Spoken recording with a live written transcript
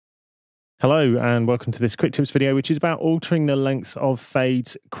Hello and welcome to this quick tips video, which is about altering the length of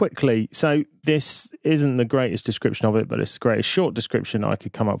fades quickly. So this isn't the greatest description of it, but it's the greatest short description I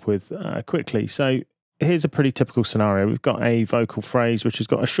could come up with quickly. So here's a pretty typical scenario. We've got a vocal phrase which has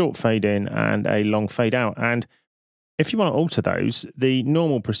got a short fade in and a long fade out. And if you want to alter those, the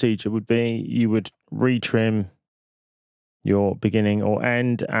normal procedure would be you would retrim your beginning or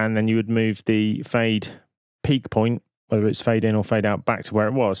end, and then you would move the fade peak point, whether it's fade in or fade out, back to where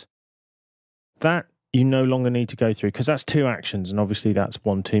it was. That you no longer need to go through because that's two actions, and obviously that's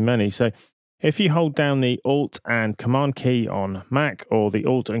one too many. So if you hold down the Alt and Command key on Mac or the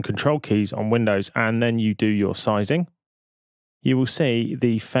Alt and Control keys on Windows, and then you do your sizing, you will see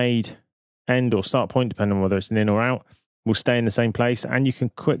the fade end or start point, depending on whether it's an in or out, will stay in the same place, and you can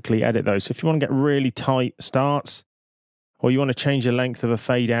quickly edit those. So if you want to get really tight starts, or you want to change the length of a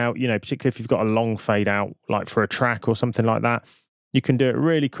fade out, particularly if you've got a long fade out, like for a track or something like that, you can do it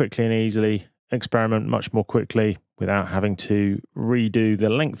really quickly and easily. Experiment much more quickly without having to redo the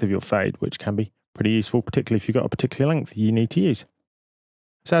length of your fade, which can be pretty useful, particularly if you've got a particular length you need to use.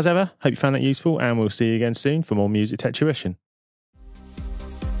 So as ever, hope you found that useful, and we'll see you again soon for more music tech tuition.